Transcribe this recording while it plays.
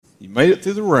You made it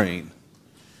through the rain.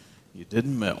 You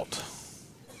didn't melt.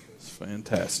 It's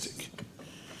fantastic.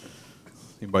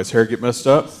 Anybody's hair get messed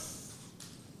up?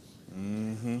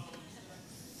 Mm-hmm.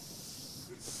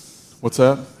 What's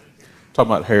that?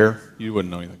 Talking about hair? You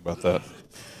wouldn't know anything about that.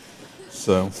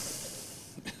 So,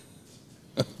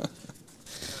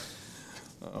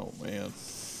 oh man.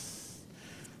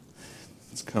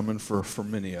 It's coming for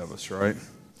many of us, right?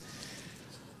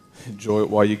 Enjoy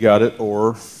it while you got it,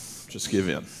 or just give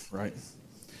in, right?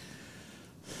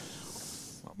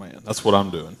 Oh man, that's what I'm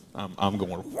doing. I'm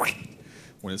going,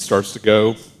 when it starts to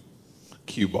go,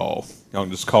 cue ball. Y'all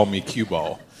can just call me cue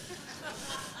ball.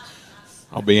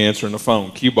 I'll be answering the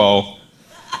phone, cue ball.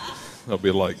 They'll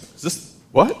be like, is this,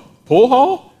 what? Pool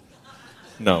hall?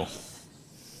 No.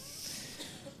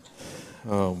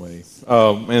 Oh, man.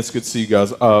 Man, it's good to see you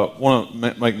guys. I want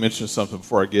to make mention of something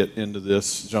before I get into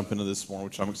this, jump into this more,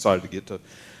 which I'm excited to get to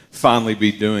finally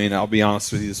be doing. I'll be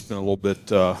honest with you, it's been a little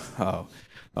bit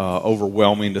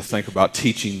overwhelming to think about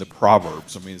teaching the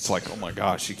Proverbs. I mean, it's like, oh my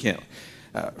gosh, you can't.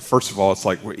 First of all, it's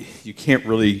like you can't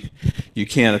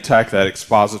attack that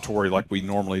expository like we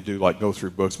normally do, like go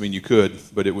through books. I mean, you could,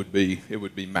 but it would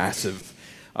be massive.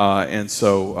 And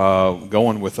so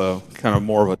going with a kind of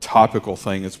more of a topical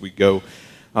thing as we go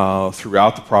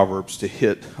throughout the Proverbs to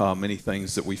hit many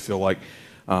things that we feel like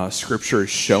Scripture is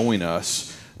showing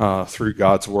us through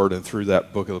God's Word and through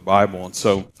that book of the Bible. And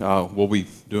so we'll be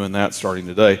doing that starting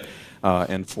today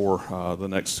and for the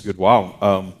next good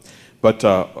while. But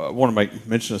I want to make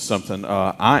mention of something.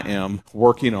 I am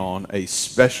working on a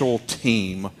special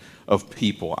team of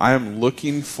people. I'm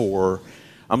looking for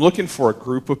a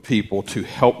group of people to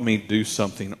help me do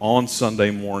something on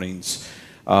Sunday mornings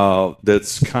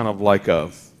that's kind of like a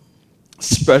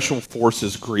special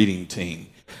forces greeting team.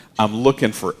 I'm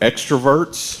looking for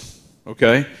extroverts,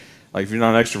 okay? Like if you're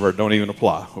not an extrovert, don't even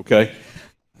apply, okay?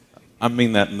 I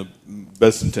mean that in the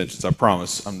best intentions, I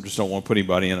promise. I just don't want to put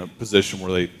anybody in a position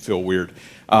where they feel weird.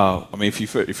 I mean, if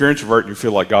you're an introvert and you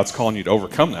feel like God's calling you to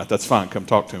overcome that, that's fine. Come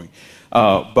talk to me.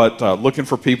 But looking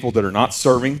for people that are not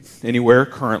serving anywhere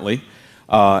currently,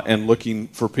 and looking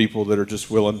for people that are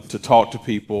just willing to talk to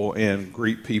people and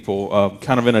greet people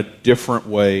kind of in a different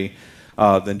way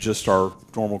than just our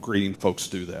normal greeting folks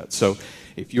do that. So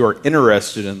if you are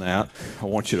interested in that, I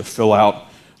want you to fill out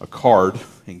a card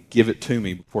and give it to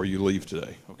me before you leave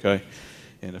today, okay?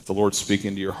 And if the Lord's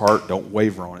speaking to your heart, don't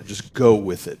waver on it. Just go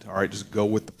with it, all right? Just go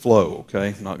with the flow,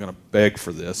 okay? I'm not going to beg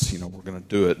for this. We're going to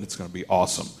do it, and it's going to be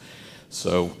awesome.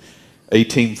 So, A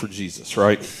Team for Jesus,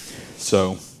 right?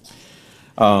 So,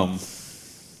 got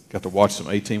to watch some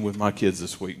A-Team with my kids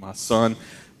this week. My son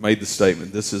made the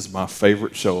statement, this is my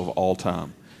favorite show of all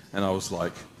time. And I was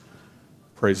like,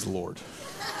 praise the Lord.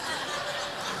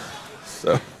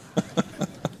 So,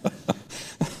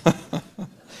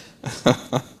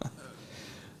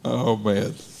 oh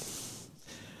man.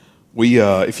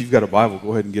 If you've got a Bible,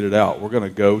 go ahead and get it out. We're going to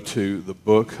go to the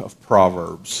book of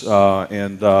Proverbs,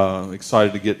 and I'm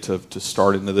excited to get to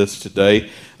start into this today.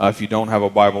 If you don't have a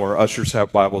Bible, or ushers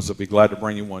have Bibles, they'll be glad to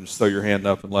bring you one. Just throw your hand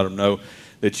up and let them know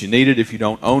that you need it. If you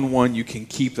don't own one, you can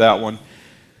keep that one.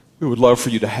 We would love for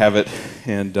you to have it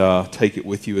and take it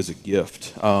with you as a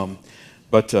gift.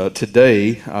 But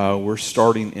today, we're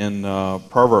starting in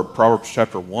Proverbs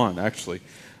chapter 1, actually.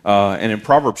 And in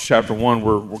Proverbs chapter 1,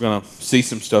 we're going to see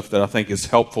some stuff that I think is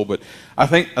helpful. But I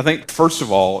think first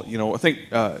of all,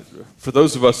 for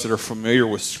those of us that are familiar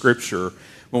with Scripture,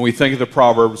 when we think of the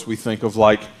Proverbs, we think of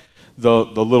like the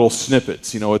little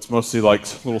snippets. It's mostly like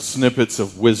little snippets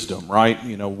of wisdom, right?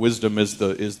 Wisdom is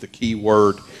the key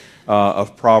word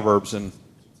of Proverbs, and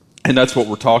that's what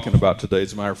we're talking about today,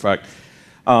 as a matter of fact.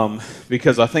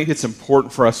 Because I think it's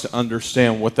important for us to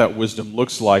understand what that wisdom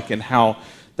looks like and how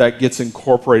that gets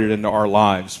incorporated into our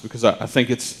lives. Because I think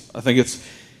it's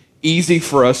easy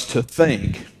for us to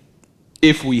think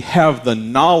if we have the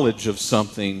knowledge of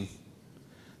something,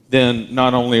 then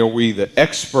not only are we the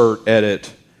expert at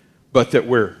it, but that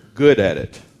we're good at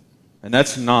it. And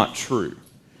that's not true.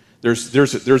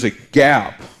 There's a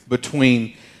gap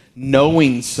between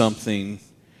knowing something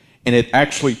and it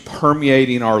actually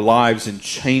permeating our lives and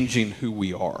changing who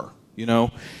we are,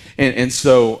 And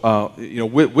so,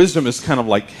 wisdom is kind of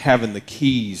like having the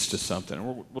keys to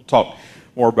something. We'll talk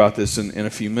more about this in a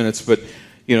few minutes, but,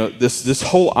 this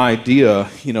whole idea,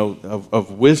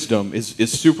 of wisdom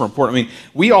is super important. I mean,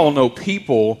 we all know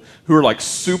people who are like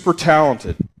super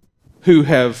talented, who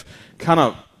have kind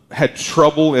of had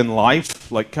trouble in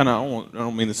life, like kind of, I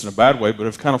don't mean this in a bad way, but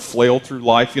have kind of flailed through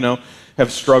life,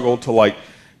 have struggled to like,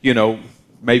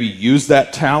 maybe use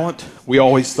that talent. We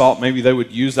always thought maybe they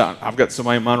would use that. I've got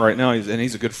somebody in mind right now, and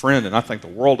he's a good friend, and I think the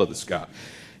world of this guy.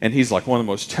 and he's like one of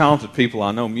the most talented people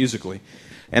I know musically.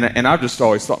 And I've just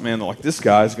always thought, man, like this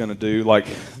guy's going to do like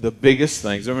the biggest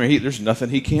things. I mean, there's nothing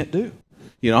he can't do.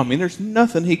 There's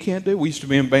nothing he can't do. We used to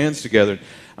be in bands together.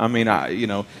 I mean,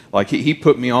 like he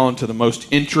put me on to the most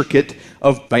intricate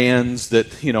of bands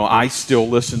that, I still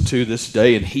listen to this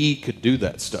day, and he could do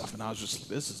that stuff. And I was just,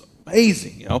 this is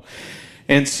amazing,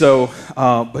 And so,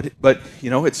 but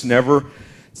it's never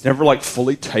like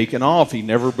fully taken off. He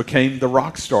never became the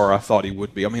rock star I thought he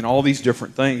would be. I mean, all these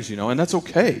different things, and that's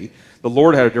okay. The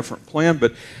Lord had a different plan,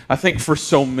 but I think for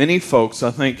so many folks, I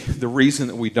think the reason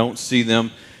that we don't see them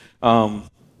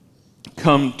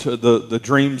come to the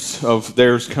dreams of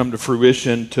theirs come to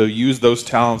fruition, to use those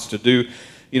talents to do,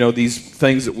 these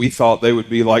things that we thought they would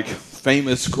be like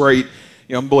famous, great,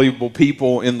 unbelievable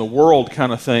people in the world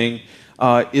kind of thing,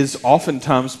 is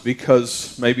oftentimes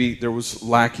because maybe there was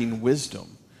lacking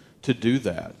wisdom to do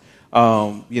that.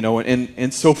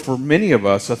 And so for many of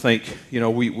us, I think,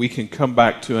 we can come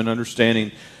back to an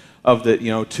understanding of that,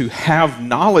 to have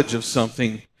knowledge of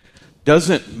something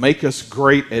doesn't make us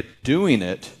great at doing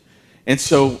it. And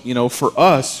so, for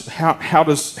us, how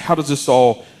does this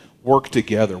all work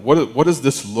together? What does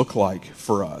this look like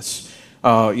for us?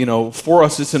 For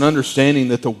us, it's an understanding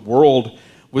that the world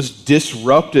was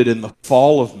disrupted in the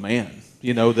fall of man.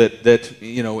 In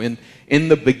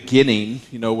the beginning,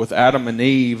 with Adam and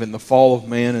Eve and the fall of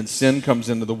man and sin comes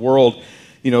into the world,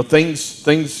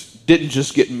 things didn't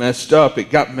just get messed up.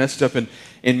 It got messed up in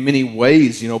many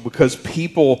ways, because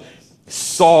people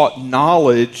sought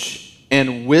knowledge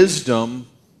and wisdom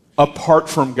apart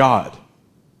from God.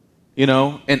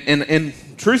 And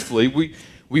truthfully,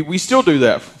 we still do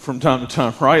that from time to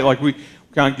time, right? Like we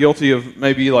kind of guilty of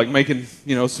maybe like making,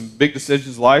 some big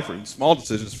decisions in life, or even small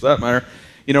decisions for that matter,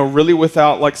 really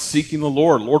without like seeking the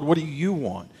Lord. Lord, what do you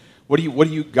want? What are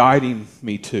you guiding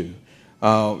me to?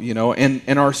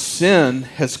 And our sin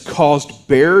has caused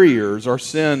barriers. Our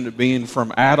sin being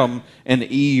from Adam and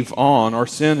Eve on, our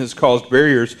sin has caused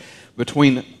barriers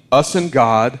between us and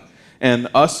God, and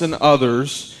us and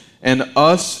others, and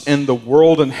us and the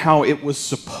world and how it was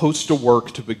supposed to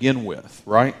work to begin with,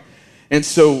 right? And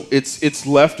so it's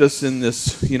left us in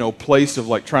this, place of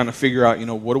like trying to figure out,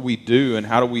 what do we do and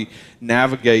how do we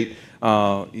navigate,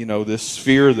 this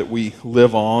sphere that we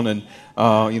live on, and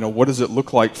what does it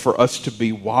look like for us to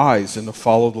be wise and to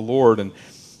follow the Lord, and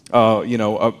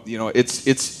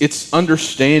it's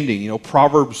understanding.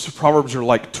 Proverbs are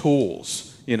like tools.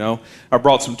 I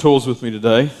brought some tools with me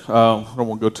today. I don't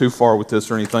want to go too far with this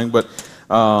or anything, but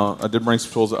I did bring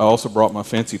some tools. I also brought my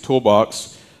fancy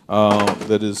toolbox.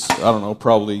 That is,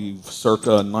 probably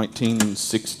circa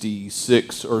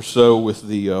 1966 or so, with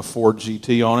the Ford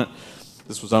GT on it.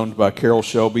 This was owned by Carroll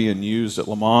Shelby and used at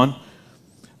Le Mans.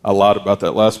 I lied about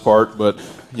that last part, but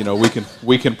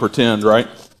we can pretend, right?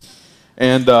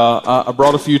 And I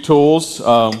brought a few tools.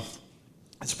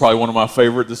 It's probably one of my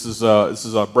favorite. This is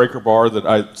a breaker bar that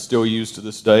I still use to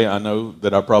this day. I know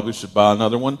that I probably should buy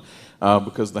another one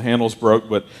because the handle's broke,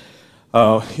 but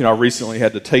I recently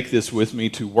had to take this with me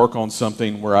to work on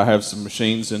something where I have some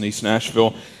machines in East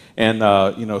Nashville, and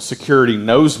security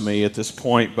knows me at this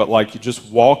point. But like, you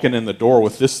just walking in the door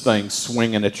with this thing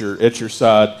swinging at your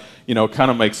side,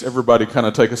 kind of makes everybody kind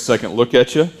of take a second look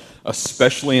at you,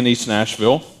 especially in East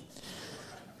Nashville.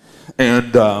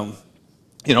 And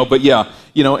but yeah,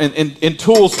 and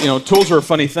tools, tools are a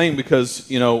funny thing because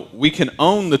we can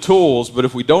own the tools, but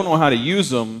if we don't know how to use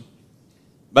them,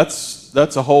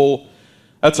 that's a whole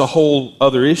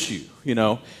other issue,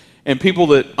 And people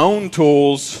that own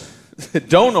tools that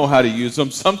don't know how to use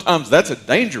them, sometimes that's a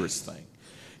dangerous thing,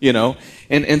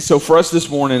 And so for us this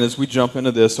morning, as we jump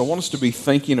into this, I want us to be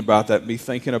thinking about that, be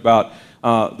thinking about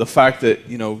the fact that,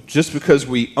 just because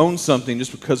we own something,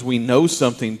 just because we know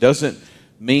something, doesn't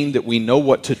mean that we know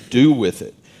what to do with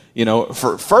it.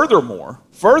 Furthermore,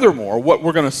 what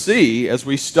we're going to see as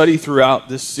we study throughout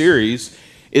this series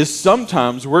is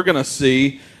sometimes we're going to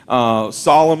see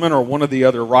Solomon or one of the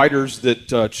other writers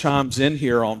that chimes in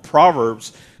here on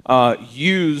Proverbs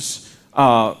use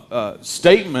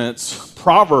statements,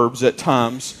 proverbs at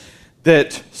times,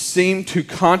 that seem to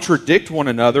contradict one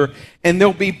another, and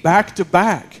they'll be back to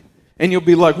back. And you'll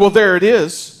be like, well, there it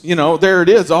is. There it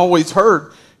is. Always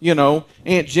heard.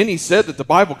 Aunt Jenny said that the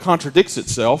Bible contradicts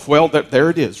itself. Well, there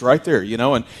it is, right there,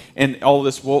 and all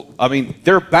this. Well,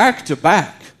 they're back to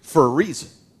back for a reason,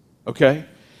 okay?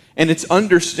 And it's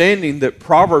understanding that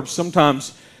Proverbs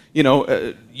sometimes,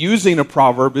 using a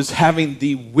proverb is having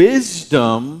the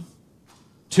wisdom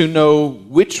to know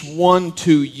which one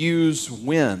to use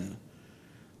when.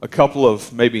 A couple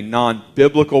of maybe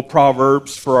non-biblical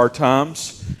proverbs for our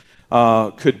times.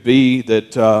 could be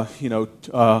that,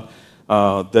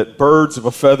 that birds of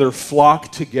a feather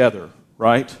flock together,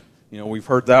 right? We've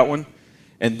heard that one.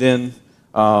 And then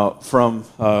from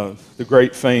the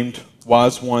great famed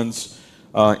wise ones,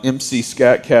 MC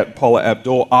Skat Kat and Paula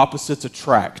Abdul, opposites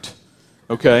attract,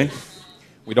 okay?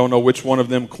 We don't know which one of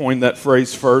them coined that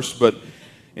phrase first, but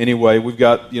anyway, we've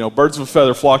got, birds of a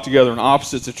feather flock together and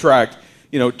opposites attract.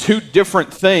 Two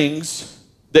different things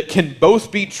that can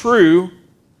both be true,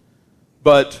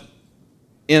 but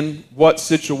in what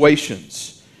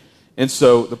situations? And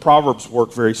so the Proverbs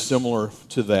work very similar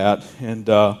to that. And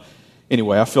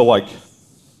anyway, I feel like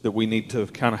that we need to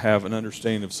kind of have an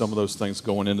understanding of some of those things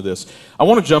going into this. I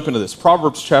want to jump into this.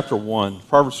 Proverbs chapter 1.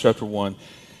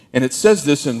 And it says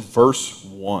this in verse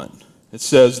 1. It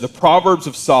says, the Proverbs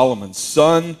of Solomon,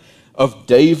 son of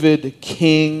David,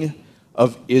 king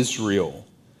of Israel.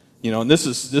 And this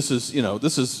is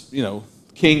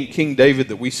King David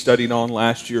that we studied on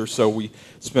last year, so we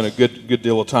spent a good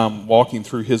deal of time walking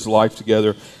through his life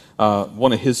together.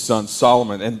 One of his sons,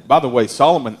 Solomon. And by the way,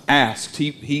 Solomon asked,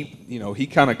 he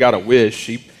kind of got a wish.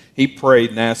 He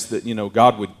prayed and asked that,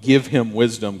 God would give him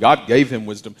wisdom. God gave him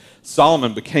wisdom.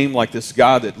 Solomon became like this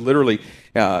guy that literally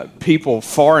people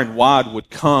far and wide would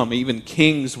come. Even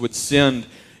kings would send,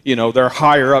 their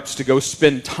higher-ups to go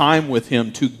spend time with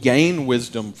him, to gain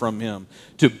wisdom from him,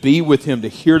 to be with him, to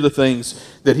hear the things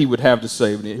that he would have to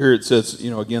say. And here it says,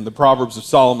 again, the Proverbs of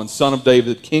Solomon, son of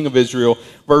David, king of Israel,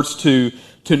 verse 2,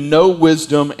 to know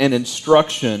wisdom and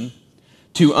instruction,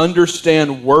 to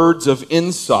understand words of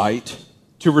insight,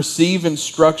 to receive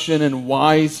instruction in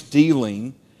wise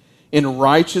dealing, in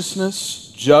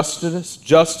righteousness,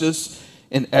 justice,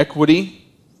 and equity,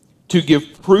 to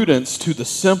give prudence to the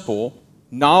simple,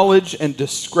 knowledge and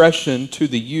discretion to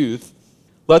the youth.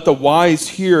 Let the wise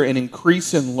hear and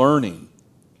increase in learning.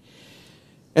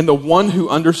 And the one who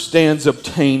understands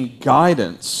obtain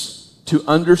guidance, to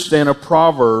understand a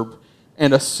proverb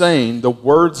and a saying, the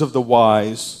words of the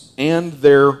wise and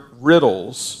their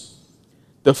riddles.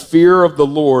 The fear of the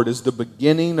Lord is the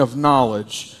beginning of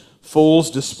knowledge.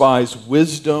 Fools despise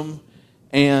wisdom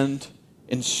and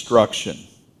instruction.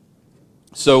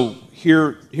 So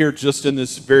here just in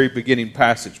this very beginning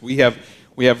passage, we have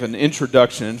an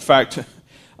introduction. In fact,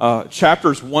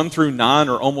 chapters 1 through 9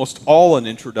 are almost all an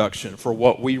introduction for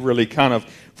what we really kind of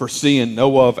foresee and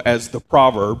know of as the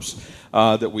Proverbs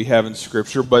that we have in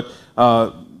Scripture. But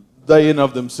they in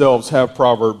of themselves have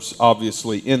Proverbs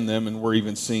obviously in them, and we're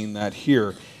even seeing that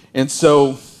here. And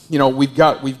so, we've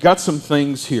got some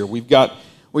things here. We've got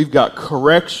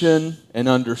correction and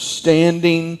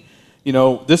understanding.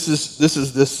 This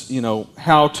is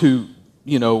how to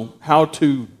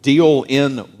deal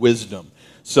in wisdom,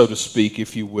 so to speak,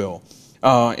 if you will.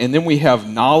 And then we have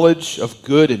knowledge of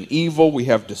good and evil. We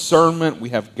have discernment. We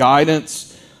have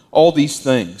guidance. All these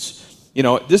things.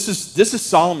 This is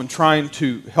Solomon trying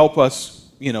to help us,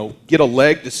 get a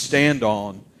leg to stand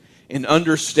on in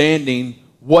understanding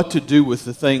what to do with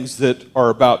the things that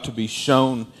are about to be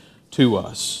shown to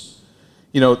us.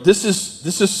 This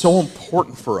is so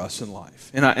important for us in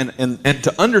life, and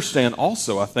to understand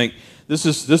also, I think this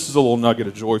is a little nugget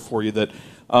of joy for you that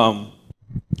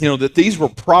that these were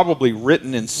probably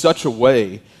written in such a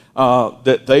way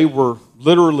that they were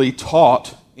literally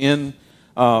taught in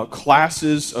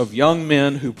classes of young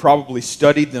men who probably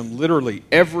studied them literally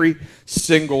every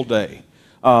single day,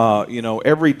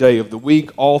 every day of the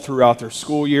week, all throughout their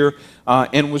school year,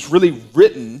 and was really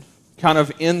written kind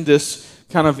of in this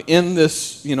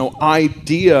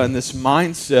idea and this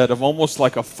mindset of almost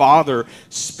like a father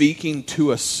speaking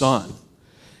to a son.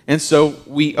 And so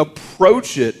we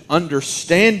approach it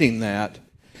understanding that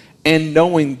and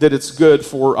knowing that it's good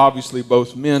for obviously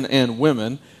both men and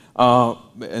women. We'll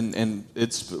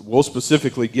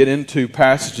specifically get into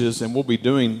passages, and we'll be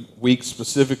doing weeks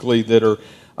specifically that are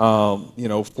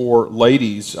for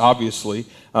ladies, obviously,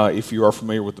 if you are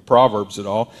familiar with the Proverbs at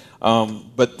all.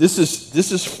 But this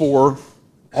is for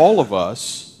all of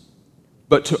us,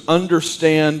 but to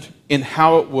understand in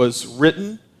how it was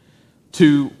written,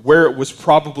 to where it was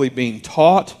probably being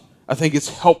taught, I think it's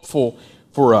helpful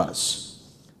for us.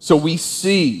 So we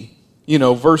see,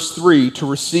 verse 3, to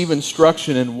receive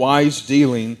instruction in wise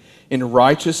dealing, in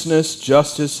righteousness,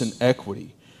 justice, and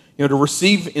equity. To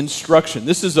receive instruction.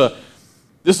 This is a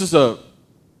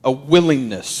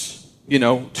willingness.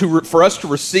 For us to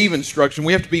receive instruction,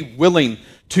 we have to be willing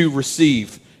to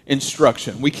receive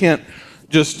instruction. We can't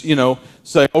just,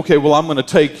 say, okay, well, I'm going to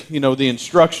take, the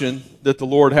instruction that the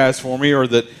Lord has for me, or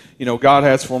that, God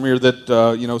has for me, or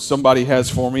that, somebody has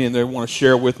for me and they want to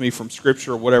share with me from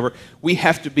Scripture or whatever. We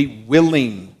have to be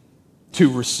willing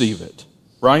to receive it,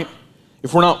 right?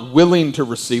 if we're not willing to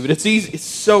receive it. It's easy. It's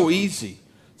so easy.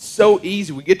 So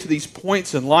easy. We get to these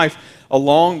points in life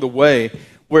along the way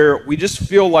where we just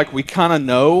feel like we kind of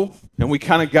know and we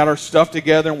kind of got our stuff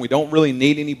together and we don't really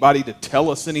need anybody to tell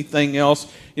us anything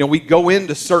else. We go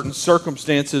into certain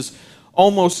circumstances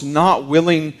almost not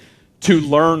willing to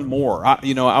learn more.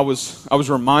 I was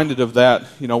reminded of that,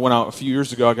 when a few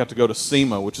years ago I got to go to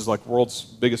SEMA, which is like world's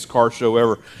biggest car show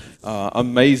ever.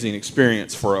 Amazing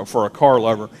experience for a car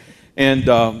lover. And,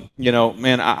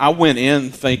 man, I went in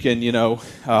thinking,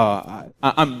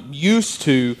 I'm used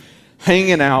to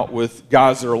hanging out with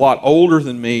guys that are a lot older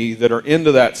than me that are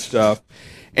into that stuff.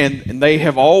 And they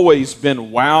have always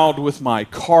been wowed with my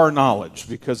car knowledge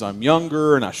because I'm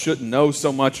younger and I shouldn't know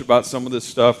so much about some of this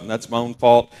stuff. And that's my own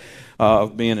fault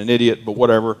of being an idiot, but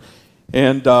whatever.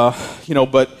 And,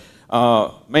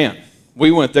 man,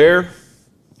 we went there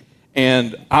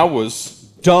and I was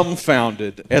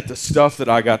dumbfounded at the stuff that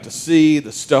I got to see,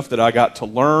 the stuff that I got to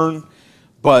learn.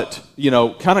 But,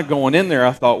 kind of going in there,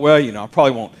 I thought, well, I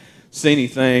probably won't see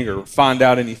anything or find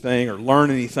out anything or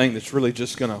learn anything that's really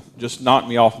just going to just knock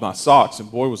me off my socks. And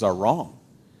boy, was I wrong.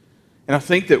 And I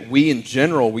think that we in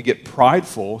general, we get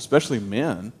prideful, especially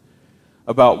men,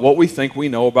 about what we think we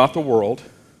know about the world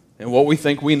and what we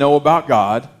think we know about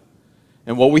God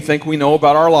and what we think we know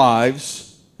about our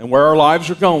lives and where our lives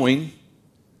are going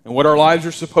and what our lives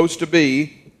are supposed to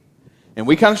be. And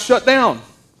we kind of shut down,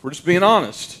 if we're just being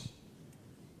honest.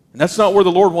 And that's not where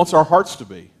the Lord wants our hearts to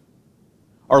be.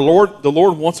 The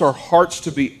Lord wants our hearts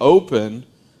to be open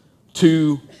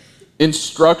to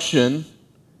instruction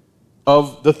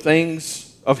of the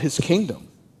things of His kingdom.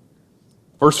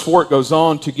 Verse 4, it goes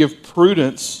on to give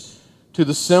prudence to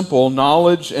the simple,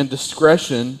 knowledge and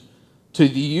discretion to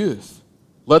the youth.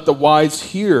 Let the wise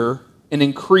hear and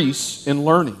increase in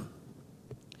learning.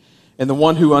 And the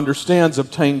one who understands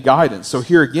obtain guidance. So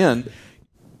here again,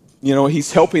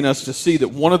 He's helping us to see that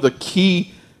one of the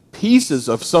key pieces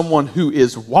of someone who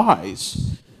is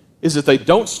wise is that they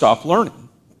don't stop learning.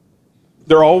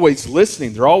 They're always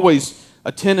listening. They're always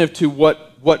attentive to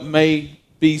what may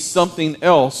be something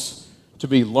else to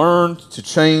be learned, to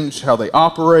change how they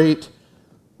operate,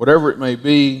 whatever it may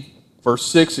be. Verse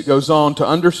 6, it goes on, to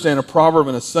understand a proverb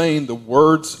and a saying, the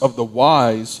words of the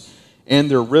wise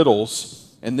and their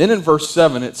riddles. And then in verse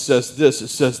 7 it says this, it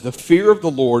says, the fear of the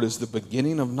Lord is the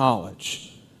beginning of knowledge.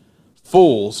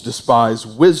 Fools despise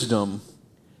wisdom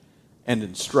and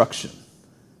instruction.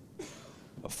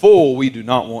 A fool we do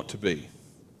not want to be.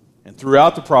 And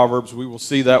throughout the Proverbs, we will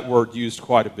see that word used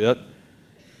quite a bit.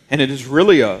 And it is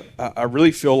really I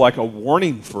really feel like a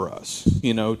warning for us,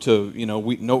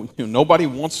 nobody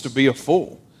wants to be a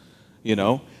fool,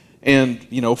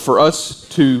 And, for us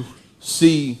to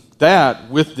see that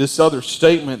with this other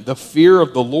statement, the fear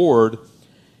of the Lord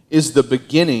is the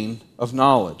beginning of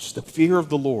knowledge. The fear of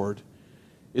the Lord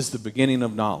is the beginning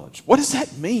of knowledge. What does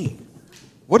that mean?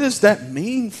 What does that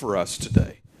mean for us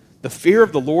today? The fear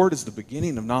of the Lord is the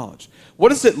beginning of knowledge. What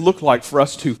does it look like for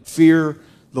us to fear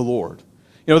the Lord?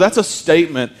 That's a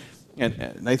statement, and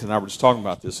Nathan and I were just talking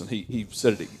about this, and he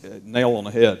said it, nail on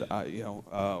the head,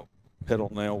 head on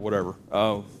nail, whatever,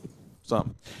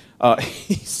 something.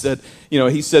 He said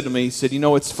to me,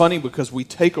 it's funny because we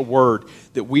take a word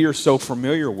that we are so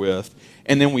familiar with,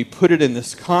 and then we put it in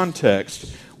this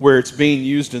context where it's being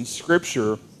used in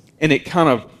Scripture, and it kind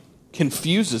of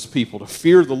confuses people to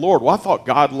fear the Lord. Well, I thought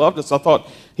God loved us. I thought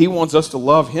He wants us to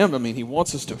love Him. He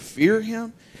wants us to fear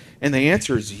Him. And the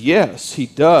answer is yes, He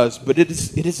does, but it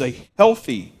is a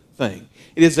healthy thing.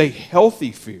 It is a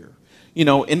healthy fear.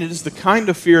 And it is the kind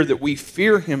of fear that we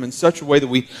fear Him in such a way that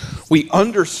we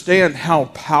understand how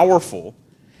powerful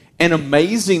and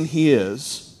amazing He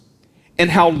is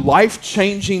and how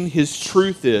life-changing His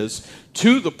truth is,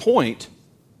 to the point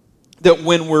that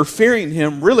when we're fearing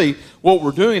Him, really what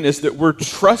we're doing is that we're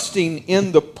trusting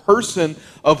in the person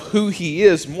of who He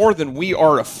is more than we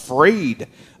are afraid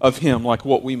of Him, like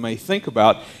what we may think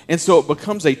about. And so it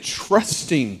becomes a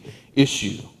trusting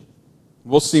issue.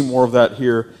 We'll see more of that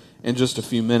here in just a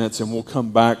few minutes, and we'll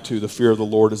come back to the fear of the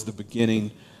Lord as the beginning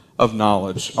of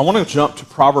knowledge. I want to jump to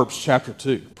Proverbs chapter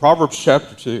 2. Proverbs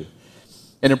chapter 2.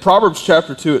 And in Proverbs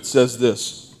chapter 2 it says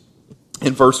this.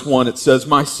 In verse 1 it says,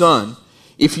 my son,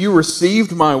 if you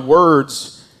received my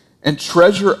words and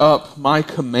treasure up my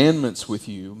commandments with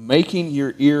you, making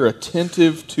your ear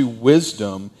attentive to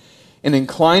wisdom and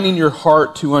inclining your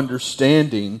heart to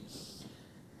understanding,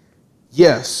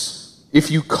 yes,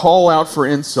 if you call out for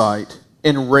insight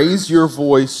and raise your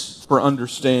voice for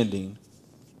understanding,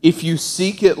 if you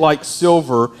seek it like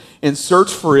silver and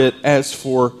search for it as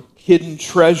for hidden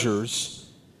treasures,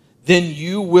 then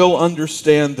you will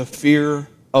understand the fear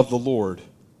of the Lord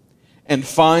and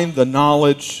find the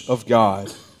knowledge of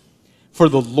God. For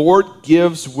the Lord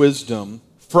gives wisdom.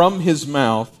 From his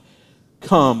mouth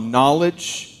come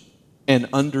knowledge and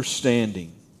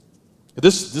understanding.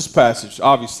 This passage,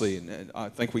 obviously, and I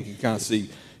think we can kind of see,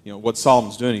 what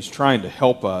Solomon's doing. He's trying to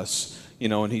help us,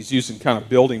 and he's using kind of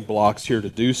building blocks here to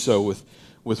do so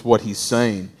with what he's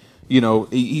saying.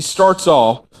 He starts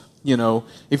off,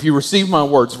 if you receive my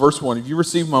words, verse 1, if you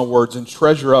receive my words and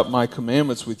treasure up my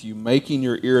commandments with you, making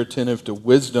your ear attentive to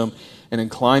wisdom and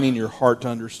inclining your heart to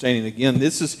understanding. Again,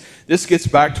 this gets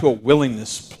back to a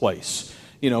willingness place,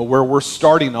 where we're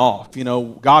starting off.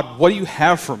 God, what do you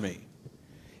have for me?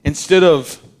 Instead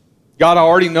of, God, I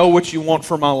already know what you want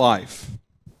for my life.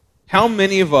 How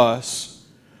many of us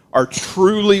are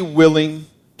truly willing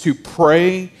to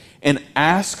pray and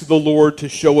ask the Lord to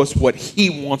show us what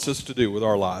he wants us to do with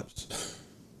our lives?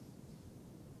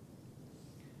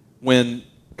 When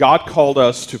God called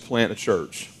us to plant a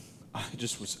church, I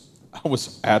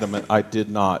was adamant I did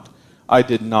not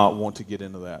want to get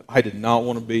into that. I did not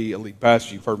want to be a lead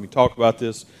pastor. You've heard me talk about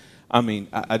this.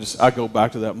 I go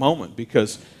back to that moment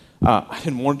because I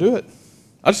didn't want to do it.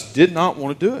 I just did not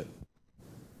want to do it.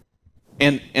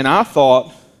 And I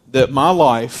thought that my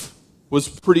life was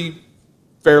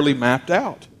fairly mapped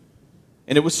out.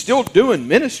 And it was still doing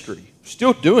ministry,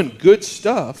 still doing good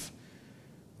stuff,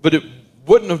 but it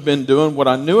wouldn't have been doing what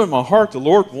I knew in my heart the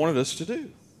Lord wanted us to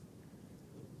do.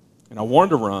 And I wanted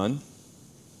to run,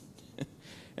 and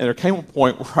there came a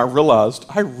point where I realized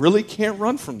I really can't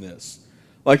run from this.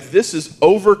 Like, this is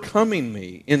overcoming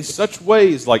me in such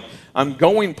ways. Like, I'm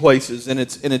going places, and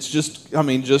it's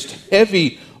just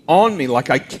heavy on me. Like,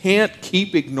 I can't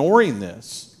keep ignoring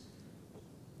this.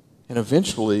 And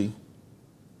eventually,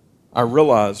 I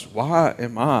realized, why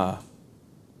am I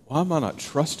not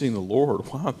trusting the Lord?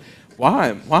 Why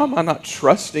am I not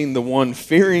trusting the one,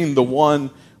 fearing the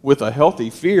one with a healthy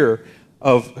fear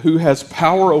of who has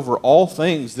power over all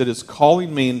things, that is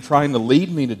calling me and trying to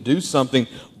lead me to do something?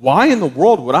 Why in the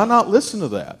world would I not listen to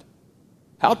that?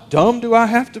 How dumb do I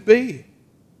have to be?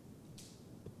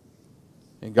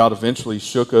 And God eventually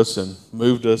shook us and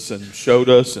moved us and showed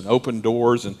us and opened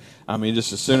doors. And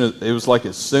just as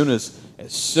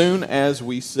soon as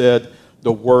we said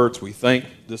the words, we think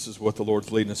this is what the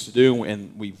Lord's leading us to do,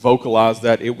 and we vocalized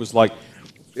that, it was like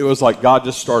God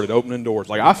just started opening doors.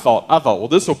 Like, I thought, well,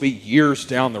 this will be years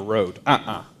down the road.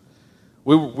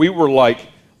 We were like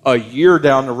a year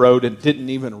down the road and didn't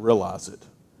even realize it,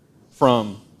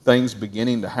 from things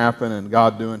beginning to happen and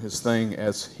God doing his thing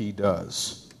as he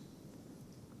does.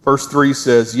 Verse 3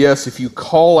 says, yes, if you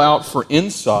call out for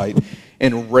insight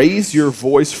and raise your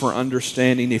voice for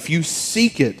understanding, if you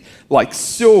seek it like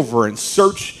silver and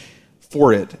search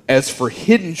for it as for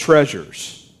hidden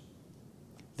treasures,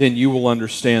 then you will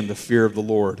understand the fear of the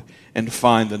Lord and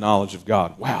find the knowledge of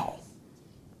God. Wow.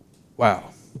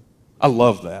 I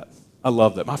love that.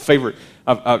 My favorite,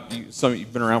 some of you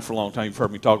have been around for a long time, you've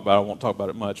heard me talk about it. I won't talk about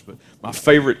it much, but my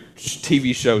favorite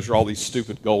TV shows are all these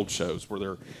stupid gold shows where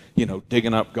they're,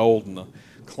 digging up gold in the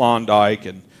Klondike,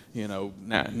 and,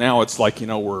 now it's like,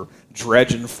 we're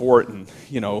dredging for it, and,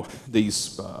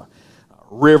 these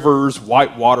rivers,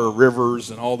 whitewater rivers,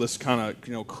 and all this kind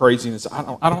of, craziness.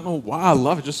 I don't know why I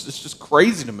love it. It's just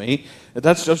crazy to me that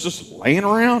that's just laying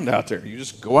around out there. You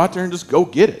just go out there and just go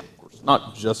get it. Of course,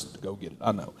 not just to go get it,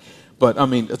 I know. But,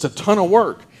 it's a ton of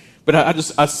work. But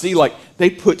I see, like, they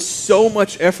put so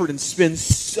much effort and spend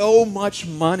so much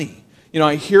money.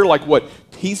 I hear, like, what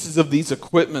pieces of these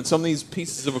equipment, some of these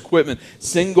pieces of equipment,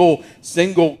 single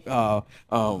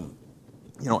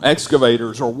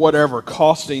excavators or whatever,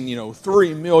 costing,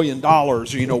 $3 million or,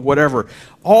 whatever,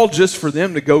 all just for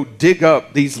them to go dig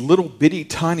up these little bitty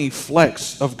tiny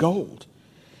flecks of gold,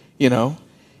 And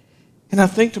I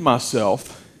think to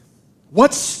myself,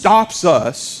 what stops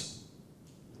us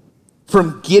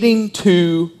from getting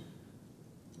to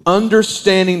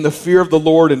understanding the fear of the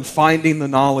Lord and finding the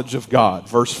knowledge of God?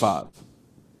 Verse 5.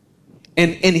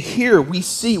 And here we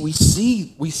see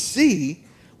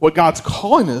what God's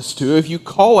calling us to. If you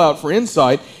call out for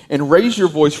insight and raise your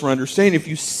voice for understanding, if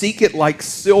you seek it like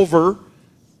silver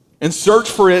and search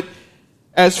for it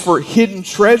as for hidden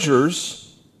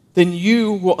treasures, then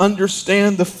you will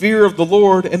understand the fear of the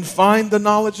Lord and find the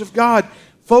knowledge of God.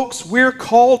 Folks, we're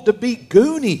called to be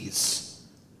Goonies,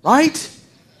 right?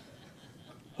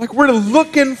 Like, we're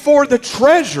looking for the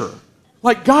treasure.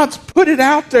 Like, God's put it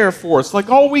out there for us. Like,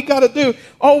 all we got to do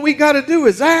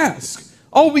is ask.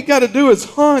 All we got to do is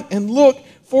hunt and look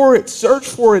for it, search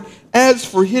for it as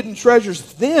for hidden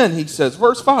treasures. Then, he says,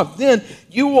 verse 5, then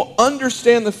you will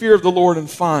understand the fear of the Lord and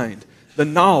find the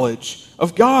knowledge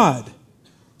of God.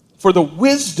 For the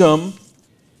wisdom,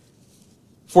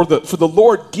 for the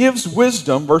Lord gives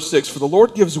wisdom, verse 6, for the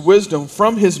Lord gives wisdom,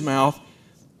 from his mouth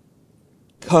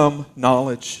come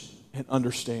knowledge and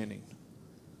understanding.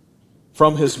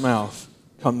 From his mouth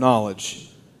come knowledge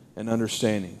and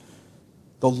understanding.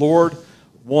 The Lord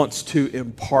wants to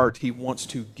impart, he wants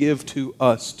to give to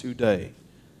us today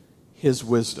his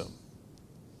wisdom.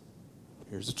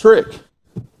 Here's a trick.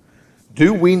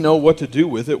 Do we know what to do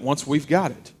with it once we've got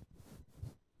it?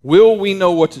 Will we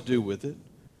know what to do with it?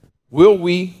 Will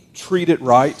we treat it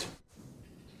right?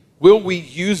 Will we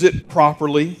use it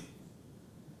properly?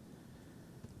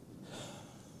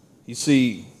 You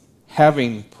see,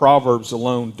 having Proverbs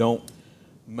alone don't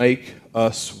make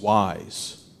us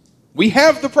wise. We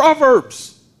have the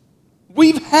Proverbs.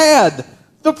 We've had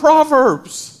the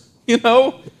Proverbs. You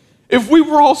know, if we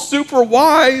were all super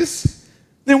wise,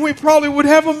 then we probably would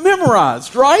have them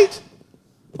memorized, right?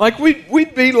 Like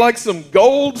we'd be like some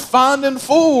gold-finding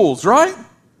fools, right?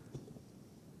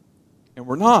 And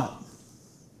we're not.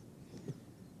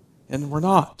 And we're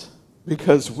not.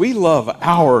 Because we love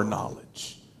our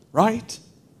knowledge, right?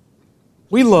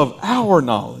 We love our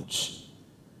knowledge.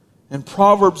 And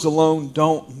Proverbs alone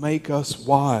don't make us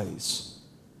wise.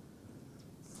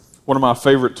 One of my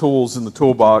favorite tools in the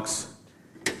toolbox,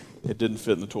 it didn't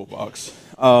fit in the toolbox,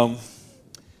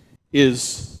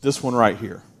 is this one right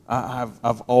here.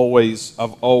 I've always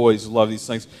loved these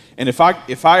things. And if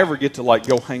I ever get to like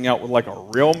go hang out with like a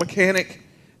real mechanic,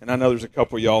 and I know there's a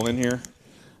couple of y'all in here,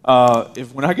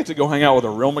 when I get to go hang out with a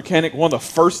real mechanic, one of the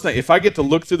first things, if I get to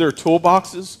look through their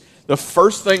toolboxes, the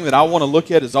first thing that I want to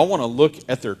look at is I want to look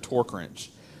at their torque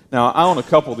wrench. Now, I own a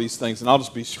couple of these things, and I'll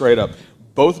just be straight up.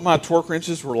 Both my torque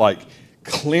wrenches were like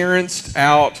clearanced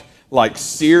out, like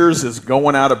Sears is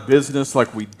going out of business,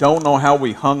 like we don't know how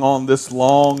we hung on this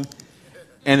long,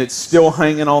 and it's still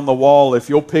hanging on the wall. If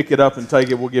you'll pick it up and take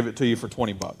it, we'll give it to you for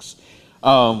 $20.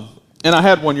 And I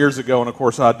had one years ago, and of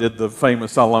course I did the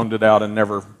famous, I loaned it out and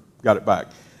never got it back.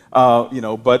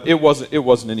 But it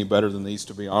wasn't any better than these,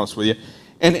 to be honest with you.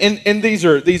 And these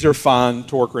are fine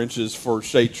torque wrenches for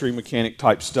shade tree mechanic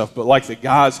type stuff. But like the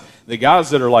guys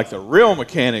that are like the real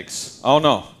mechanics, oh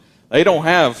no, they don't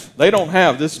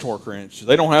have this torque wrench.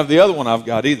 They don't have the other one I've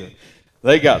got either.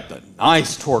 They got the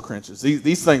nice torque wrenches.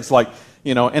 These things, like,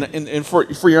 you know, and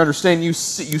for your understanding, you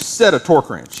set a torque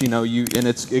wrench, you know,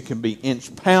 it can be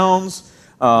inch pounds,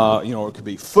 it could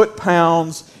be foot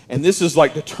pounds, and this is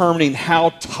like determining how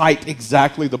tight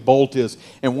exactly the bolt is.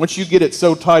 And once you get it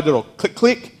so tight, it'll click,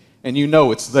 click, and you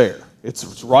know it's there.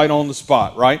 It's right on the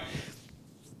spot, right?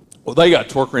 Well, they got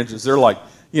torque wrenches. They're like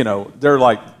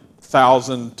 $1,000,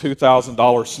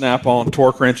 $2,000 Snap-on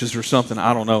torque wrenches or something.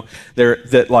 I don't know.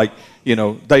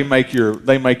 They make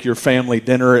your family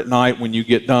dinner at night when you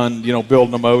get done,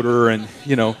 building a motor and,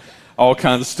 all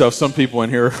kinds of stuff. Some people in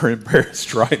here are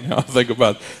embarrassed right now to think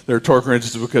about their torque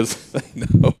wrenches because they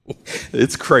know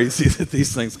it's crazy that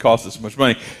these things cost this much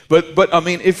money. But I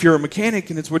mean, if you're a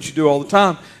mechanic and it's what you do all the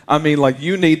time, I mean, like,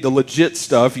 you need the legit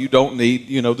stuff. You don't need,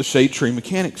 the shade tree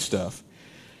mechanic stuff.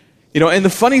 And the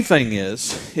funny thing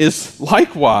is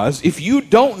likewise, if you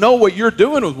don't know what you're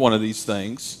doing with one of these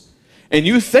things, and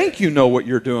you think you know what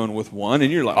you're doing with one,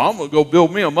 and you're like, I'm going to go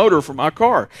build me a motor for my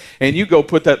car. And you go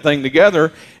put that thing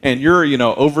together, and you're,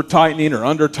 over-tightening or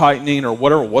under-tightening or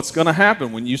whatever. What's going to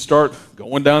happen when you start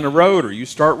going down the road or you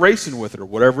start racing with it or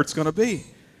whatever it's going to be?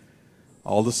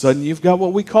 All of a sudden, you've got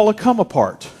what we call a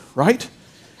come-apart, right?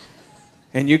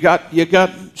 And you got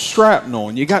shrapnel,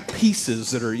 and you got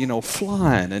pieces that are,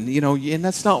 flying, and, and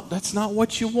that's not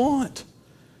what you want.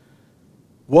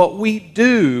 What we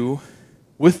do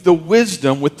with the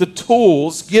wisdom, with the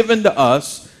tools given to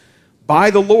us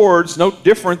by the Lord, is no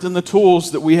different than the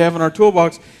tools that we have in our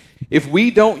toolbox. If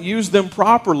we don't use them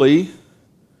properly,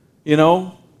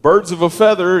 birds of a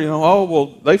feather,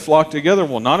 they flock together.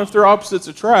 Well, not if their opposites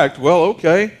attract. Well,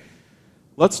 okay,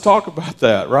 let's talk about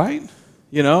that, right?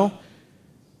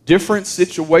 Different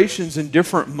situations and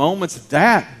different moments,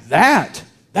 that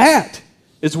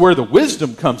is where the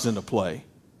wisdom comes into play.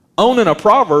 Owning a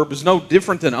proverb is no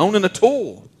different than owning a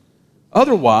tool.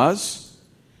 Otherwise,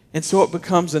 and so it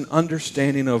becomes an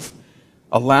understanding of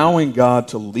allowing God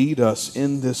to lead us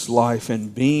in this life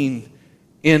and being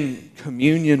in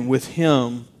communion with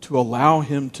Him, to allow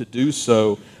Him to do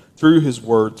so through His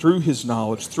Word, through His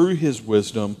knowledge, through His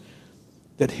wisdom,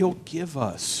 that He'll give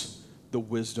us the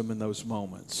wisdom in those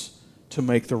moments to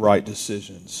make the right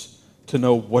decisions, to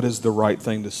know what is the right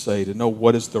thing to say, to know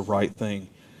what is the right thing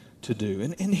to do.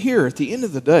 And here, at the end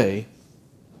of the day,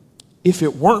 if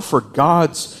it weren't for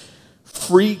God's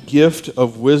free gift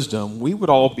of wisdom, we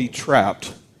would all be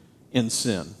trapped in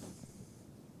sin.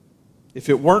 If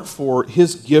it weren't for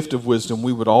his gift of wisdom,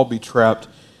 we would all be trapped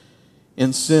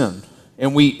in sin.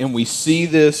 And we see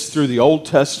this through the Old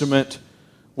Testament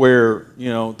where,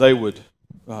 they would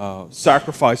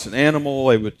sacrifice an animal,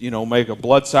 they would, make a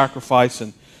blood sacrifice,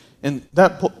 and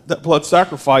that blood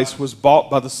sacrifice was bought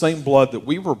by the same blood that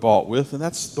we were bought with, and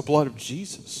that's the blood of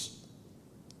Jesus.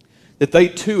 That they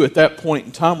too, at that point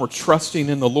in time, were trusting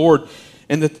in the Lord,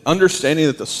 and that understanding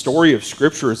that the story of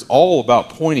Scripture is all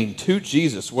about pointing to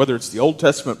Jesus, whether it's the Old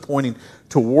Testament pointing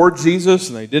toward Jesus,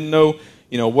 and they didn't know,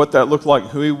 what that looked like,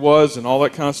 who he was, and all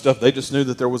that kind of stuff. They just knew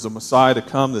that there was a Messiah to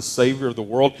come, the Savior of the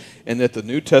world, and that the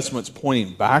New Testament's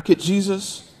pointing back at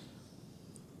Jesus.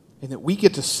 And that we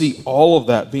get to see all of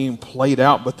that being played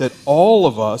out, but that all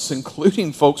of us,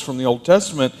 including folks from the Old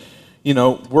Testament,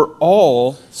 we're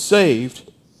all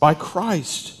saved by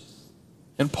Christ.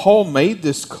 And Paul made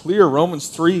this clear. Romans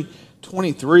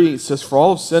 3:23, it says, "For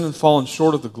all have sinned and fallen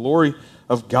short of the glory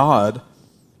of God,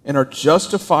 and are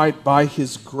justified by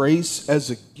his grace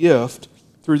as a gift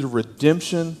through the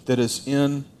redemption that is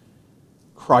in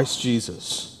Christ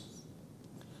Jesus."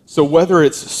 So whether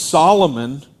it's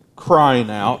Solomon crying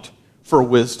out for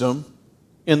wisdom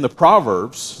in the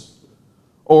Proverbs,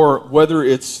 or whether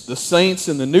it's the saints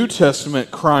in the New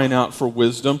Testament crying out for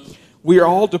wisdom, we are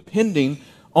all depending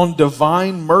on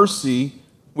divine mercy,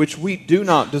 which we do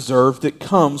not deserve, that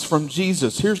comes from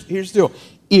Jesus. Here's the deal.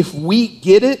 If we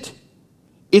get it,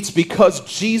 it's because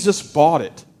Jesus bought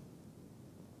it.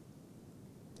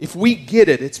 If we get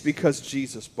it, it's because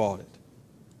Jesus bought it.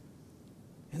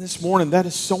 And this morning, that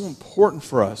is so important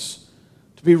for us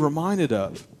to be reminded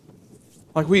of.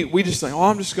 Like we just think,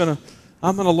 I'm going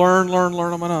to learn. I'm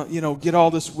going to, get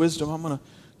all this wisdom. I'm going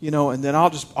to, and then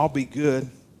I'll be good.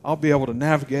 I'll be able to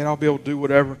navigate. I'll be able to do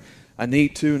whatever I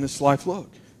need to in this life. Look,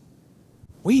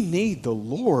 we need the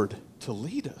Lord to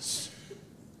lead us.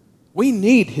 We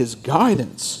need his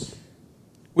guidance,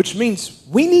 which means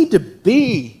we need to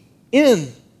be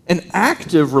in an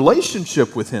active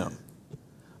relationship with him.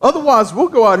 Otherwise, we'll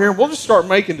go out here and we'll just start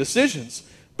making decisions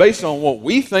based on what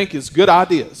we think is good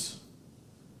ideas.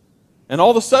 And all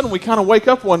of a sudden, we kind of wake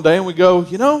up one day and we go,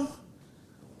 I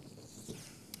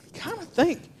kind of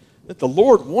think that the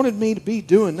Lord wanted me to be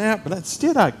doing that, but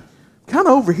instead I'm kind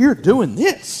of over here doing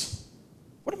this.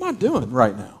 What am I doing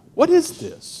right now? What is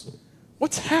this?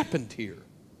 What's happened here?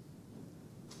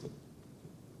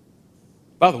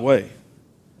 By the way,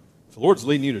 if the Lord's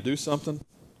leading you to do something,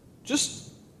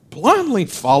 just blindly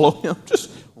follow him. Just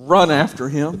run after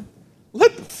him.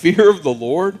 Let the fear of the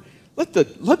Lord, let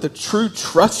the true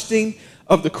trusting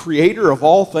of the Creator of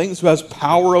all things, who has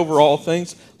power over all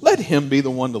things, let him be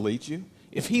the one to lead you.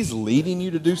 If he's leading you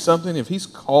to do something, if he's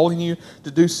calling you to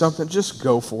do something, just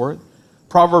go for it.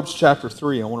 Proverbs chapter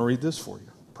 3, I want to read this for you.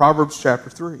 Proverbs chapter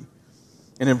 3.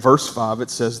 And in verse 5 it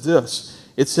says this.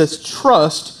 It says,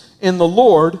 "Trust in the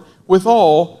Lord with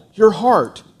all your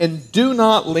heart, and do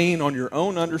not lean on your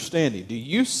own understanding." Do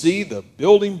you see the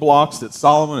building blocks that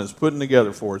Solomon is putting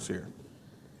together for us here?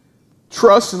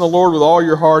 Trust in the Lord with all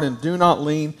your heart, and do not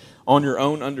lean on your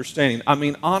own understanding. I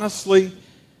mean, honestly,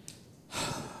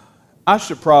 I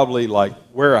should probably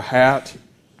wear a hat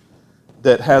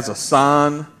that has a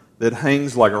sign that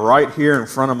hangs right here in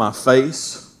front of my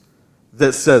face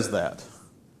that says that.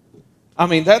 I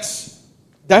mean, that's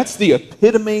the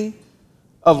epitome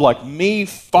of me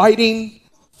fighting,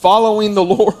 following the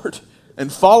Lord,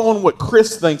 and following what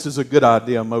Chris thinks is a good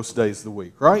idea most days of the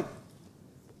week, right?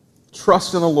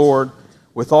 Trust in the Lord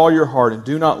with all your heart, and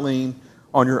do not lean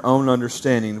on your own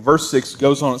understanding. Verse 6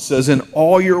 goes on, it says, "In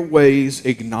all your ways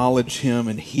acknowledge him,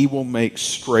 and he will make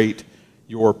straight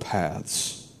your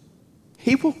paths."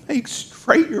 He will make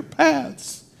straight your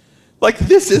paths.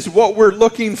 This is what we're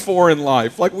looking for in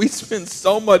life. We spend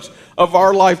so much of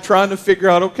our life trying to figure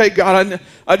out, okay, God,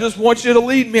 I just want you to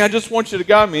lead me. I just want you to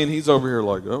guide me. And he's over here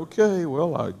okay,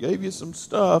 well, I gave you some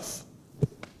stuff.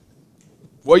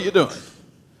 What are you doing?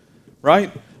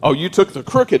 Right? Oh, you took the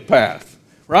crooked path,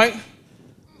 right?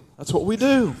 That's what we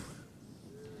do.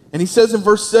 And he says in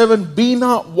verse 7, "Be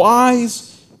not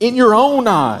wise in your own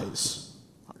eyes."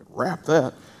 I can wrap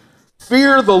that.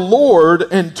 "Fear the Lord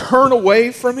and turn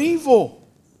away from evil."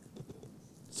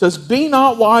 It says, "Be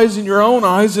not wise in your own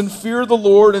eyes, and fear the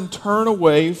Lord and turn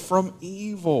away from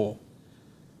evil."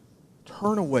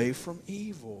 Turn away from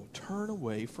evil. Turn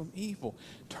away from evil.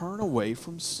 Turn away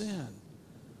from sin.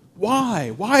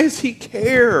 Why? Why does he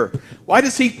care? Why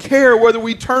does he care whether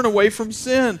we turn away from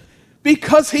sin?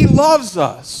 Because he loves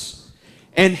us.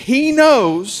 And he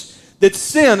knows that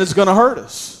sin is going to hurt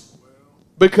us.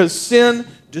 Because sin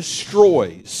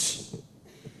destroys.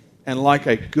 And like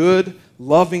a good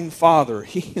loving Father,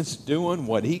 He is doing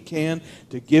what He can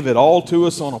to give it all to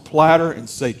us on a platter and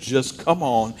say, just come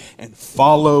on and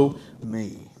follow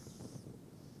me.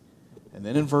 And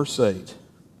then in verse 8,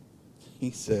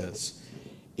 He says,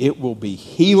 it will be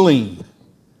healing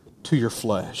to your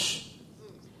flesh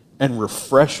and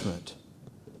refreshment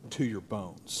to your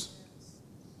bones.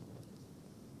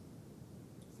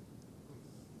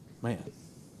 Man,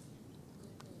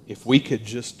 if we could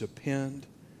just depend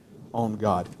on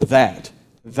God, that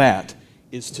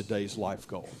is today's life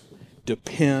goal.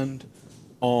 Depend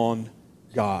on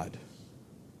God.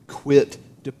 Quit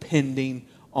depending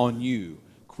on you.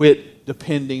 Quit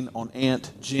depending on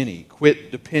Aunt Jenny.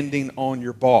 Quit depending on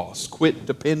your boss. Quit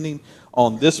depending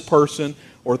on this person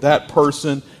or that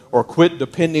person, or quit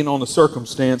depending on the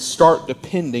circumstance. Start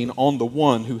depending on the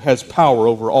one who has power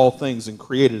over all things and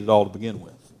created it all to begin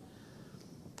with.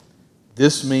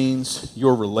 This means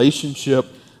your relationship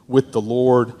with the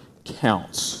Lord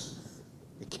counts.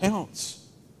 It counts.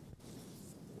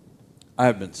 I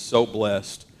have been so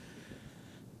blessed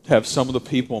to have some of the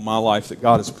people in my life that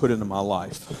God has put into my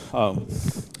life.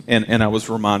 And I was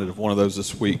reminded of one of those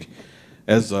this week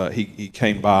as he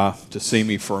came by to see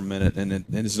me for a minute, and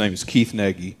his name is Keith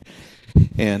Nagy.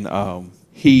 And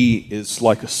he is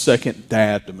like a second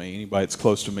dad to me. Anybody that's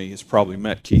close to me has probably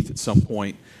met Keith at some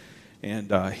point.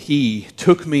 And he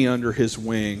took me under his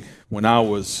wing when I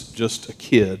was just a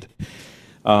kid.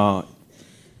 I'm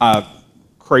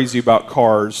crazy about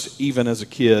cars, even as a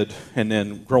kid. And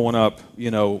then growing up,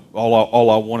 all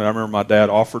I wanted, I remember my dad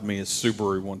offered me a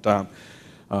Subaru one time.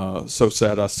 So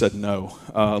sad I said no,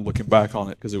 looking back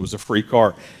on it, because it was a free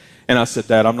car. And I said,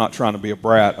 Dad, I'm not trying to be a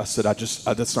brat. I said,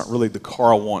 that's not really the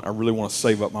car I want. I really want to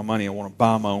save up my money. I want to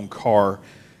buy my own car,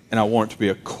 and I want it to be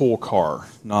a cool car,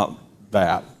 not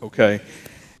that, okay?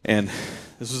 And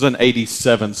this was an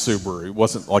 87 Subaru. It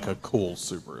wasn't like a cool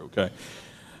Subaru, okay?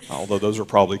 Although those are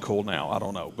probably cool now. I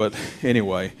don't know. But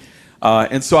anyway,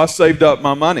 and so I saved up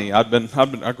my money. I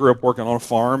grew up working on a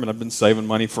farm, and I've been saving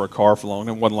money for a car for long.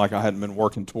 It wasn't like I hadn't been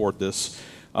working toward this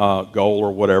goal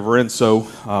or whatever. And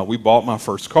so we bought my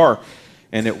first car,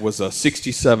 and it was a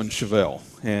 67 Chevelle,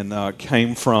 and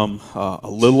came from a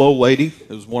little old lady.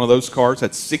 It was one of those cars,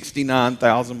 had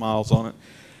 69,000 miles on it.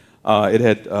 It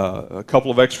had a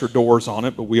couple of extra doors on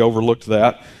it, but we overlooked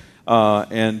that.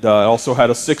 And it also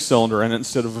had a 6-cylinder in it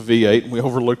instead of a V8, and we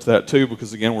overlooked that too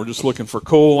because, again, we're just looking for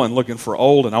cool and looking for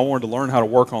old, and I wanted to learn how to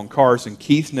work on cars. And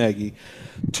Keith Nagy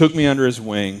took me under his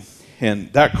wing,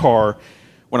 and that car,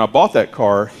 when I bought that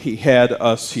car, he had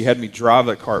me drive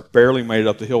that car. It barely made it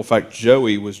up the hill. In fact,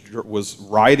 Joey was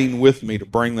riding with me to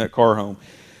bring that car home,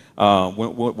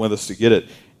 went with us to get it.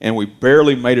 And we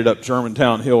barely made it up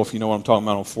Germantown Hill, if you know what I'm talking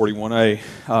about, on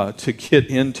 41A, to get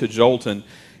into Jolton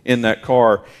in that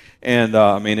car. And,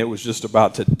 it was just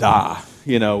about to die,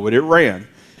 but it ran.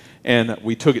 And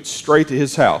we took it straight to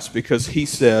his house because he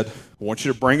said, I want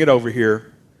you to bring it over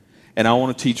here, and I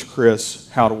want to teach Chris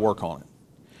how to work on it.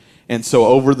 And so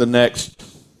over the next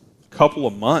couple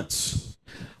of months,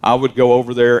 I would go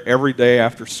over there every day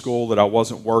after school that I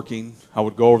wasn't working. I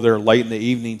would go over there late in the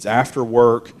evenings after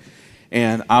work,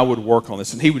 and I would work on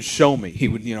this. And he would show me. He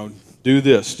would, do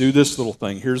this little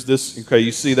thing. Here's this. Okay,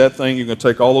 you see that thing? You're going to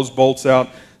take all those bolts out.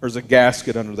 There's a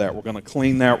gasket under that. We're going to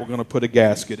clean that. We're going to put a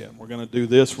gasket in. We're going to do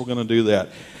this. We're going to do that.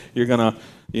 You're going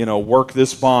to, work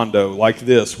this Bondo like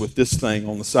this with this thing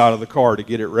on the side of the car to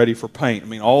get it ready for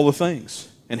paint. All the things.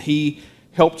 And he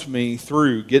helped me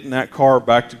through getting that car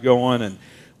back to going. And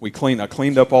I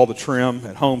cleaned up all the trim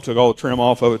at home, took all the trim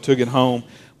off of it, took it home,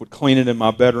 would clean it in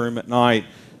my bedroom at night.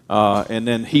 And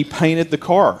then he painted the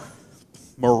car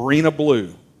Marina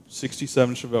Blue,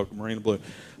 67 Chevelle Marina Blue.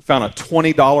 Found a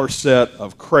 $20 set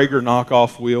of Krager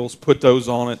knockoff wheels, put those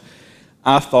on it.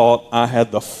 I thought I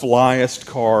had the flyest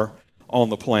car on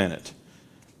the planet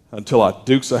until I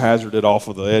Dukes of Hazzard it off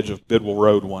of the edge of Bidwell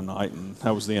Road one night, and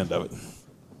that was the end of it.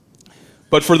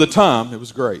 But for the time, it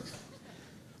was great.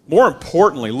 More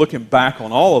importantly, looking back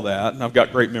on all of that, and I've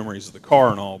got great memories of the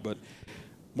car and all, but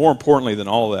more importantly than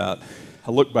all of that,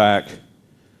 I look back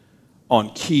on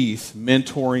Keith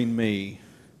mentoring me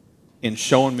in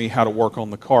showing me how to work on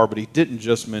the car, but he didn't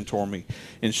just mentor me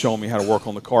in showing me how to work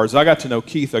on the car. As I got to know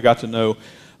Keith, I got to know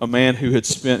a man who had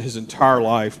spent his entire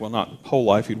life, well, not whole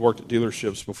life, he'd worked at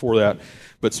dealerships before that,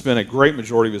 but spent a great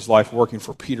majority of his life working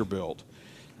for Peterbilt,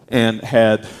 and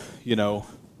had,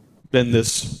 been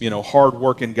this,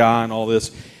 hard-working guy and all this.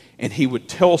 And he would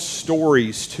tell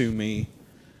stories to me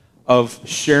of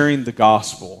sharing the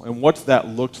gospel and what that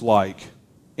looked like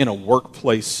in a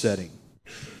workplace setting.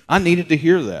 I needed to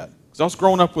hear that because I was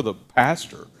growing up with a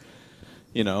pastor,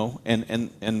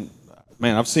 and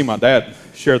man, I've seen my dad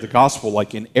share the gospel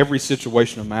like in every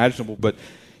situation imaginable. But,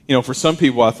 for some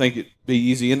people, I think it'd be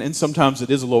easy. And sometimes it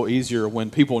is a little easier when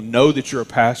people know that you're a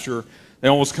pastor. They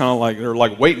almost kind of like, they're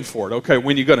like waiting for it. Okay,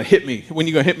 when are you going to hit me? When are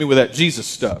you going to hit me with that Jesus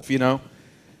stuff,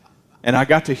 And I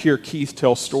got to hear Keith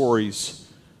tell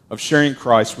stories of sharing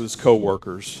Christ with his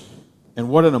coworkers. And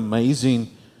what an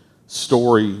amazing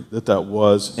story that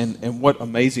was, and what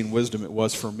amazing wisdom it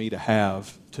was for me to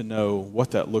have, to know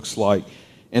what that looks like,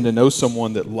 and to know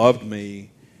someone that loved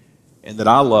me and that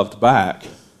I loved back,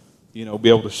 be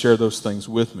able to share those things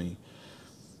with me.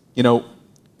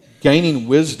 Gaining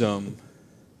wisdom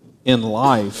in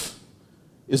life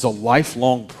is a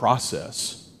lifelong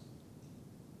process.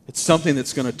 It's something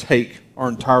that's going to take our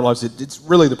entire lives. It's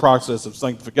really the process of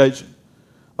sanctification.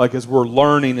 Like as we're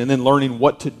learning and then learning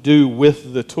what to do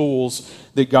with the tools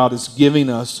that God is giving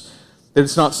us, that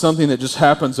it's not something that just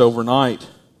happens overnight.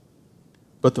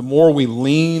 But the more we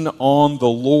lean on the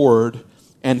Lord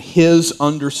and His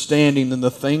understanding in the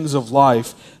things of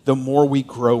life, the more we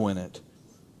grow in it.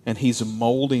 And He's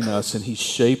molding us and He's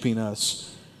shaping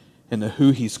us into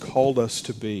who He's called us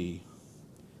to be.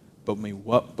 But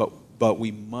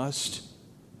we must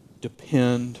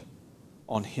depend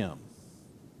on Him.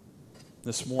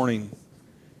 This morning,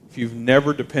 if you've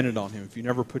never depended on Him, if you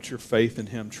never put your faith in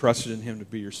Him, trusted in Him to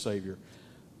be your Savior,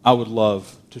 I would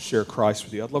love to share Christ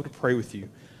with you. I'd love to pray with you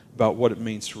about what it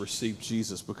means to receive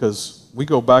Jesus, because we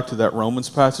go back to that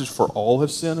Romans passage, for all have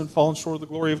sinned and fallen short of the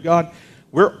glory of God.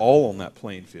 We're all on that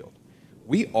playing field.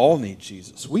 We all need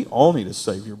Jesus. We all need a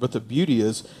Savior. But the beauty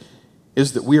is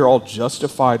that we are all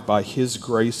justified by His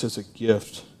grace as a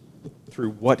gift through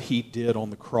what He did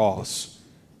on the cross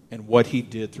and what He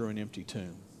did through an empty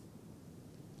tomb.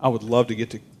 I would love to get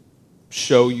to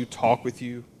show you, talk with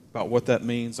you about what that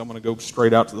means. I'm going to go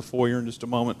straight out to the foyer in just a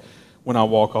moment when I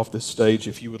walk off this stage.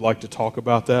 If you would like to talk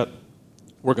about that,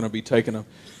 we're going to be taking a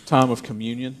time of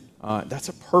communion. That's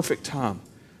a perfect time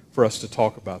for us to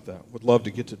talk about that. Would love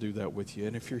to get to do that with you.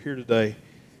 And if you're here today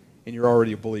and you're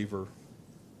already a believer,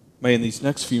 may in these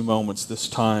next few moments, this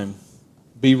time,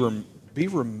 be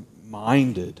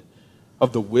reminded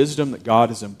of the wisdom that God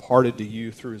has imparted to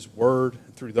you through His Word,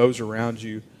 and through those around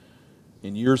you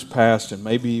in years past and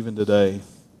maybe even today.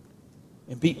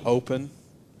 And be open.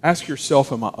 Ask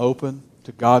yourself, am I open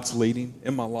to God's leading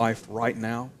in my life right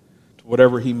now, to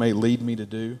whatever He may lead me to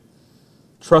do?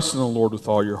 Trust in the Lord with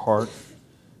all your heart,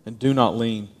 and do not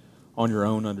lean on your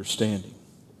own understanding.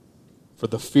 For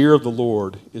the fear of the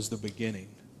Lord is the beginning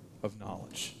of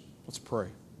knowledge. Let's pray.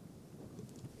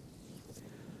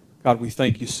 God, we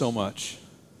thank You so much.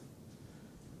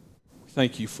 We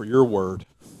thank You for Your Word,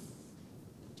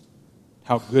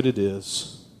 how good it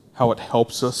is, how it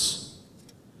helps us,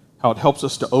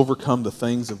 to overcome the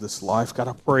things of this life. God,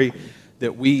 I pray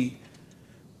that we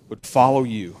would follow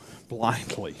You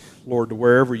blindly, Lord, to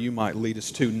wherever You might lead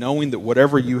us to, knowing that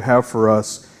whatever You have for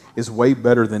us is way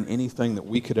better than anything that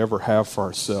we could ever have for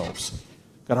ourselves.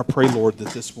 God, I pray, Lord, that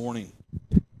this morning,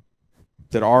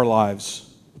 that our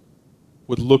lives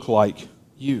would look like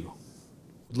You,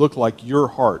 would look like Your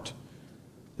heart,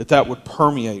 that would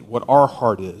permeate what our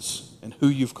heart is and who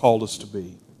You've called us to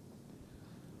be.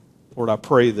 Lord, I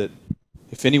pray that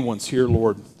if anyone's here,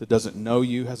 Lord, that doesn't know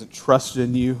You, hasn't trusted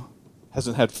in You,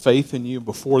 hasn't had faith in You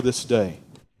before this day,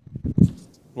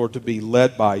 Lord, to be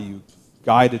led by You,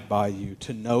 guided by You,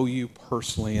 to know You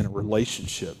personally in a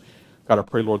relationship. God, I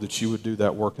pray, Lord, that You would do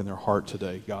that work in their heart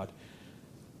today. God,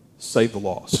 save the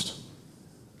lost.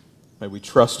 May we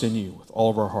trust in You with all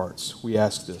of our hearts. We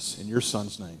ask this in Your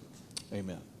Son's name.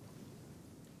 Amen.